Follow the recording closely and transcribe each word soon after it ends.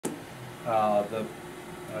The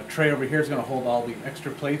tray over here is going to hold all the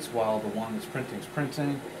extra plates while the one that's printing is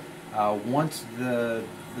printing. Once the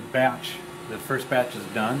first batch is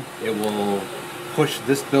done, it will push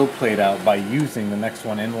this build plate out by using the next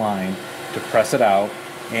one in line to press it out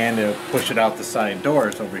and to push it out the side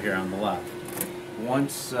doors over here on the left.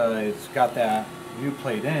 Once it's got that new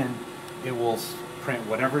plate in, it will print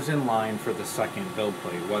whatever's in line for the second build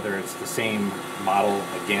plate, whether it's the same model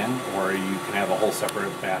again or you can have a whole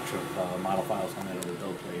separate batch of model files on that other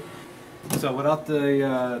build plate. So without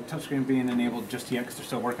the touchscreen being enabled just yet, because they're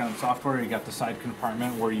still working on software, you got the side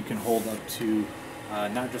compartment where you can hold up to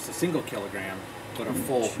not just a single kilogram, but a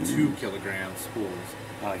full 2 kilogram spools.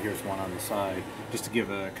 Here's one on the side, just to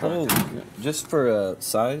give a context. Oh, just for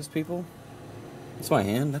size, people. That's my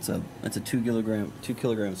hand. That's a 2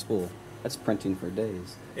 kilogram spool. That's printing for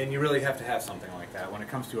days. And you really have to have something like that. When it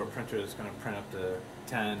comes to a printer that's going to print up to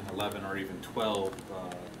 10, 11, or even 12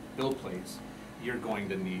 build plates, you're going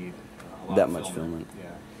to need a lot that of much filament.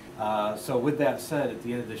 Yeah. So with that said, at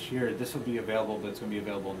the end of this year, this will be available, but it's going to be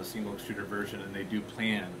available in the single extruder version, and they do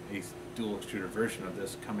plan a dual extruder version of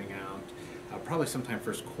this coming out probably sometime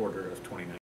first quarter of 2019.